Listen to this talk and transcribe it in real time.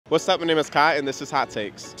What's up? My name is Kai, and this is Hot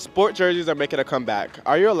Takes. Sport jerseys are making a comeback.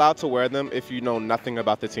 Are you allowed to wear them if you know nothing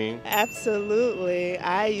about the team? Absolutely.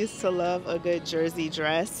 I used to love a good jersey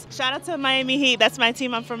dress. Shout out to Miami Heat. That's my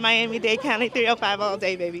team. I'm from Miami-Dade County, 305 all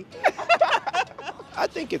day, baby. I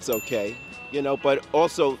think it's okay, but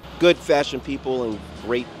also good fashion people and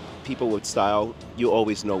great people with style, you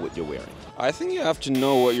always know what you're wearing. I think you have to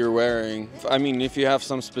know what you're wearing. I mean, if you have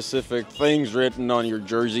some specific things written on your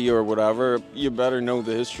jersey or whatever, you better know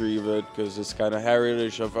the history of it because it's kind of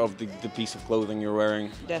heritage of the piece of clothing you're wearing.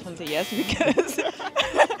 Definitely yes, because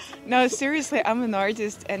no, seriously, I'm an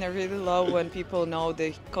artist and I really love when people know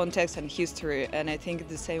the context and history, and I think it's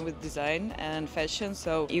the same with design and fashion.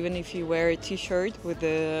 So even if you wear a t-shirt with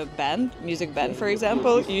a band, music band for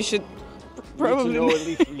example, you should probably know at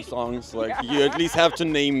least 3 songs. Like you at least have to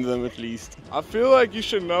name them at least. I feel like you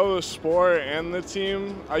should know the sport and the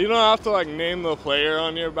team. You don't have to name the player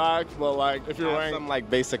on your back, but if you're wearing some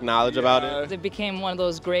basic knowledge about it. It became one of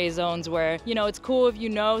those gray zones where it's cool if you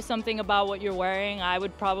know something about what you're wearing. I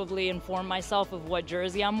would probably inform myself of what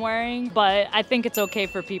jersey I'm wearing, but I think it's okay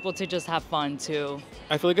for people to just have fun too.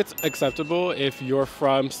 I feel like it's acceptable if you're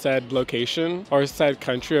from said location or said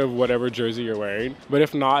country of whatever jersey you're wearing, but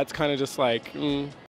if not, it's kind of just